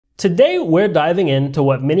Today we're diving into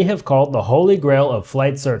what many have called the holy grail of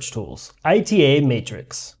flight search tools, ITA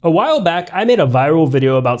Matrix. A while back I made a viral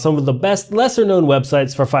video about some of the best lesser known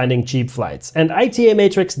websites for finding cheap flights, and ITA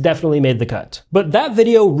Matrix definitely made the cut. But that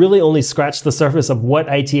video really only scratched the surface of what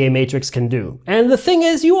ITA Matrix can do. And the thing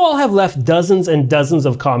is, you all have left dozens and dozens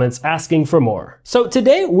of comments asking for more. So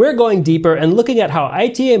today we're going deeper and looking at how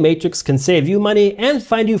ITA Matrix can save you money and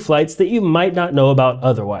find you flights that you might not know about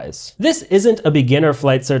otherwise. This isn't a beginner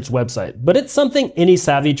flight search website, but it's something any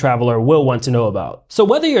savvy traveler will want to know about. So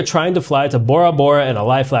whether you're trying to fly to Bora Bora in a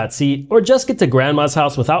lie flat seat or just get to grandma's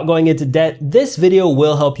house without going into debt, this video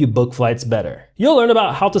will help you book flights better. You'll learn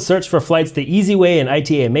about how to search for flights the easy way in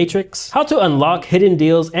ITA Matrix, how to unlock hidden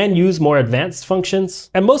deals and use more advanced functions,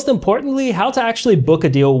 and most importantly, how to actually book a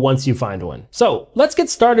deal once you find one. So let's get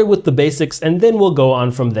started with the basics and then we'll go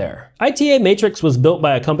on from there. ITA Matrix was built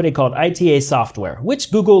by a company called ITA Software, which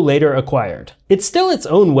Google later acquired. It's still its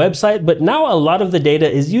own website, but now a lot of the data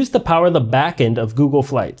is used to power the backend of Google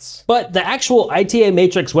Flights. But the actual ITA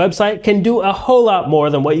Matrix website can do a whole lot more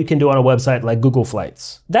than what you can do on a website like Google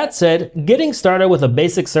Flights. That said, getting started with a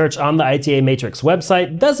basic search on the ITA Matrix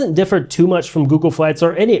website doesn't differ too much from Google Flights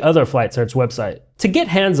or any other flight search website. To get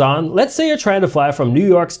hands-on, let's say you're trying to fly from New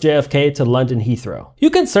York's JFK to London Heathrow.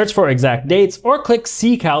 You can search for exact dates or click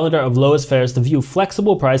See Calendar of lowest fares to view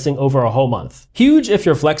flexible pricing over a whole month. Huge if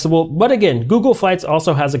you're flexible, but again, Google Flights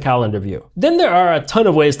also has a calendar view. Then there are a ton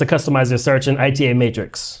of ways to customize your search in ITA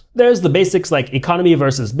Matrix. There's the basics like economy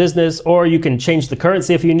versus business, or you can change the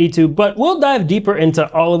currency if you need to, but we'll dive deeper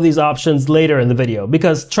into all of these options later in the video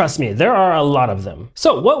because trust me, there are a lot of them.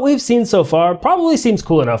 So what we've seen so far probably seems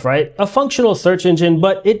cool enough, right? A functional search engine,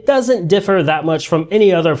 but it doesn't differ that much from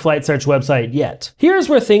any other flight search website yet. Here's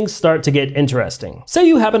where things start to get interesting. Say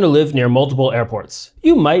you happen to live near multiple airports.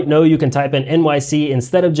 You might know you can type in NYC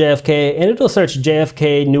instead of JFK and it'll search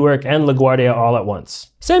JFK, Newark, and LaGuardia all at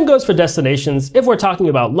once. Same goes for destinations. If we're talking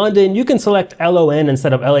about London, you can select LON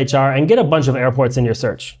instead of LHR and get a bunch of airports in your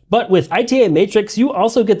search. But with ITA Matrix, you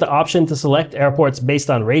also get the option to select airports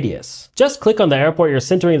based on radius. Just click on the airport you're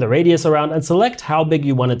centering the radius around and select how big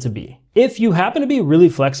you want it to be. If you happen to be really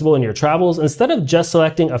flexible in your travels, instead of just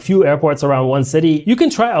selecting a few airports around one city, you can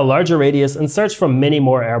try a larger radius and search for many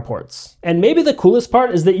more airports. And maybe the coolest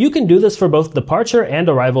part is that you can do this for both departure and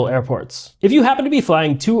arrival airports. If you happen to be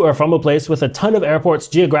flying to or from a place with a ton of airports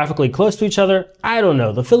geographically close to each other, I don't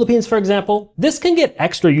know, the Philippines for example, this can get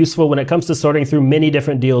extra useful when it comes to sorting through many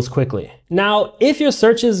different deals quickly. Now, if your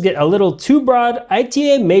searches get a little too broad,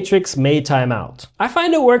 ITA Matrix may time out. I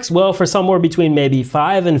find it works well for somewhere between maybe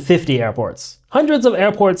 5 and 50 airports. Hundreds of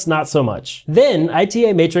airports, not so much. Then,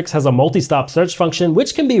 ITA Matrix has a multi-stop search function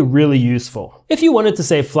which can be really useful. If you wanted to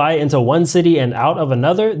say fly into one city and out of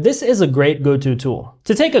another, this is a great go-to tool.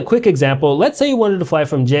 To take a quick example, let's say you wanted to fly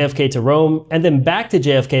from JFK to Rome and then back to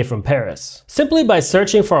JFK from Paris. Simply by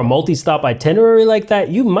searching for a multi-stop itinerary like that,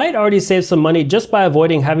 you might already save some money just by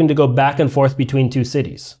avoiding having to go back and forth between two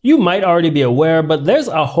cities. You might already be aware, but there's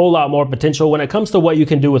a whole lot more potential when it comes to what you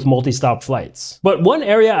can do with multi-stop flights. But one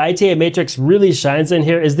area ITA Matrix really shines in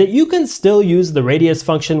here is that you can still use the radius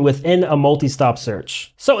function within a multi-stop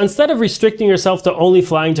search. So instead of restricting yourself to only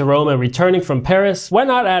flying to Rome and returning from Paris, why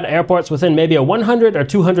not add airports within maybe a 100 or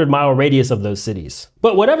 200 mile radius of those cities?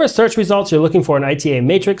 But whatever search results you're looking for in ITA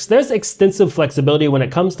Matrix, there's extensive flexibility when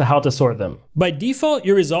it comes to how to sort them. By default,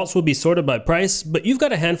 your results will be sorted by price, but you've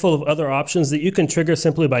got a handful of other options that you can trigger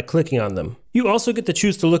simply by clicking on them. You also get to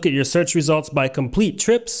choose to look at your search results by complete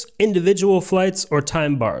trips, individual flights, or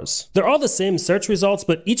time bars. They're all the same search results,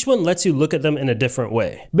 but each one lets you look at them in a different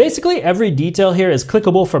way. Basically, every detail here is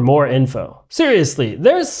clickable for more info. Seriously,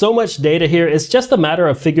 there's so much data here, it's just a matter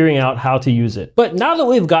of figuring out how to use it. But now that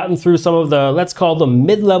we've gotten through some of the, let's call them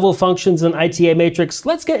mid-level functions in ITA Matrix,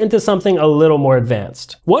 let's get into something a little more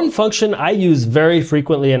advanced. One function I use very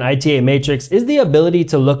frequently in ITA Matrix is the ability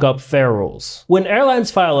to look up fare rules. When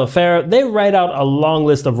airlines file a fare, they write out a long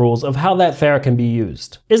list of rules of how that fare can be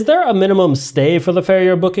used. Is there a minimum stay for the fare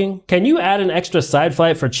you're booking? Can you add an extra side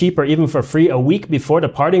flight for cheap or even for free a week before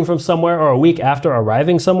departing from somewhere or a week after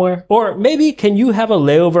arriving somewhere? Or maybe can you have a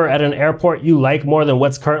layover at an airport you like more than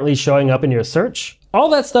what's currently showing up in your search? All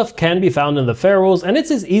that stuff can be found in the fare rules, and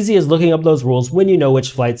it's as easy as looking up those rules when you know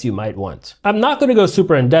which flights you might want. I'm not going to go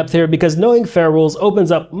super in depth here because knowing fare rules opens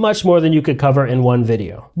up much more than you could cover in one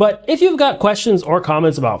video. But if you've got questions or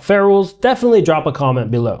comments about fare rules, definitely drop a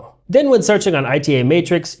comment below. Then when searching on ITA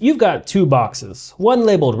Matrix, you've got two boxes, one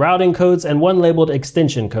labeled routing codes and one labeled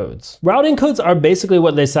extension codes. Routing codes are basically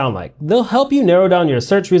what they sound like. They'll help you narrow down your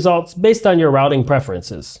search results based on your routing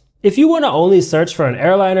preferences. If you want to only search for an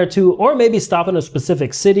airline or two, or maybe stop in a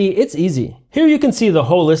specific city, it's easy. Here you can see the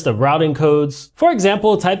whole list of routing codes. For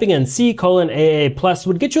example, typing in C:AA+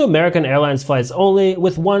 would get you American Airlines flights only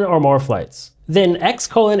with one or more flights. Then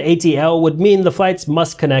X:ATL would mean the flights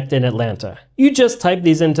must connect in Atlanta. You just type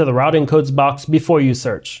these into the routing codes box before you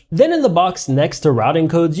search. Then in the box next to routing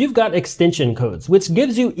codes, you've got extension codes, which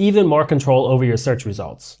gives you even more control over your search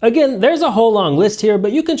results. Again, there's a whole long list here,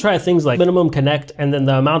 but you can try things like minimum connect and then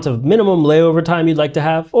the amount of minimum layover time you'd like to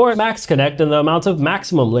have, or max connect and the amount of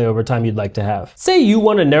maximum layover time you'd like to have. Say you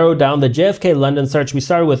want to narrow down the JFK London search we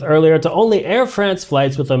started with earlier to only Air France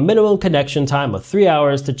flights with a minimum connection time of 3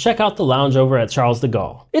 hours to check out the lounge over at Charles de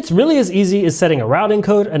Gaulle. It's really as easy as setting a routing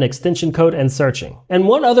code, an extension code, and searching. And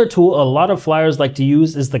one other tool a lot of flyers like to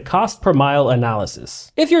use is the cost per mile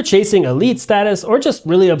analysis. If you're chasing elite status or just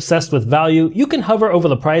really obsessed with value, you can hover over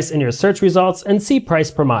the price in your search results and see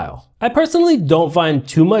price per mile. I personally don't find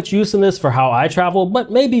too much use in this for how I travel, but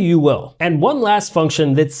maybe you will. And one last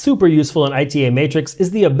function that's super useful in ITA Matrix is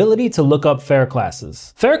the ability to look up fare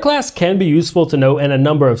classes. Fare class can be useful to know in a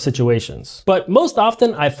number of situations, but most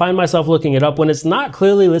often I find myself looking it up when it's not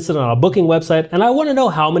clearly listed on a booking website and I want to know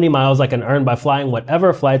how many miles I can earn by flying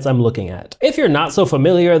whatever flights I'm looking at. If you're not so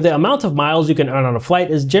familiar, the amount of miles you can earn on a flight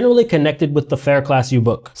is generally connected with the fare class you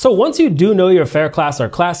book. So once you do know your fare class or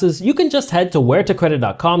classes, you can just head to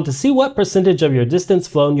wheretocredit.com to see what percentage of your distance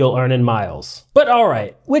flown you'll earn in miles. But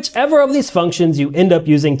alright, whichever of these functions you end up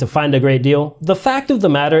using to find a great deal, the fact of the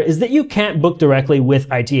matter is that you can't book directly with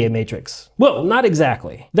ITA Matrix. Well, not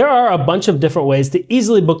exactly. There are a bunch of different ways to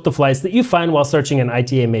easily book the flights that you find while searching in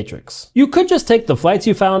ITA Matrix. You could just take the flights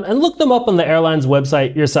you found and look them up on the airline's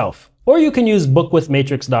website yourself, or you can use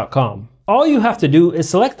bookwithmatrix.com. All you have to do is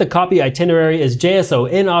select the Copy Itinerary as JSO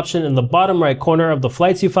in option in the bottom right corner of the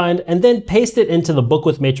flights you find and then paste it into the Book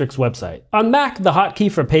with Matrix website. On Mac, the hotkey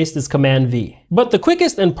for paste is Command V. But the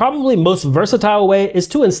quickest and probably most versatile way is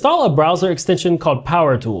to install a browser extension called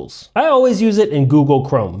Power Tools. I always use it in Google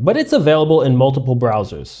Chrome, but it's available in multiple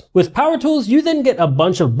browsers. With Power Tools, you then get a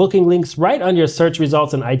bunch of booking links right on your search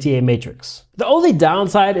results in ITA Matrix. The only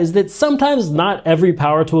downside is that sometimes not every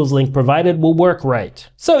Power Tools link provided will work right.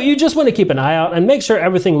 So you just want to keep an eye out and make sure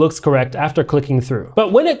everything looks correct after clicking through.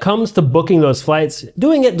 But when it comes to booking those flights,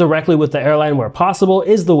 doing it directly with the airline where possible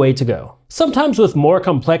is the way to go. Sometimes with more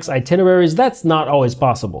complex itineraries, that's not always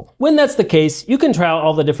possible. When that's the case, you can try out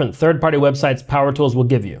all the different third-party websites Power Tools will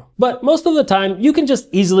give you. But most of the time, you can just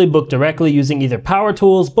easily book directly using either Power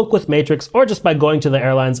Tools, Book with Matrix, or just by going to the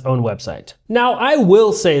airline's own website. Now, I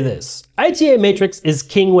will say this. ITA Matrix is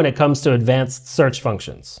king when it comes to advanced search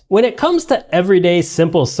functions. When it comes to everyday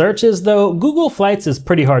simple searches though, Google Flights is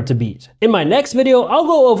pretty hard to beat. In my next video, I'll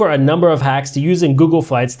go over a number of hacks to using Google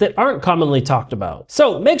Flights that aren't commonly talked about.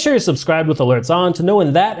 So make sure you're subscribed with alerts on to know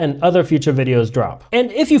when that and other future videos drop.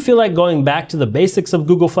 And if you feel like going back to the basics of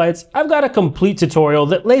Google Flights, I've got a complete tutorial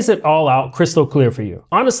that lays it all out crystal clear for you.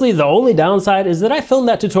 Honestly, the only downside is that I filmed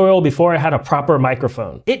that tutorial before I had a proper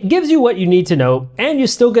microphone. It gives you what you need to know, and you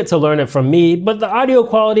still get to learn it from me, but the audio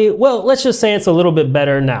quality, well, let's just say it's a little bit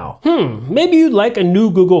better now. Maybe you'd like a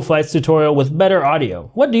new Google Flights tutorial with better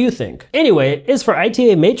audio. What do you think? Anyway, as for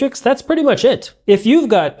ITA Matrix, that's pretty much it. If you've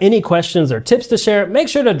got any questions or tips to share, make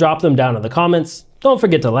sure to drop them down in the comments. Don't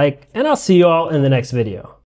forget to like, and I'll see you all in the next video.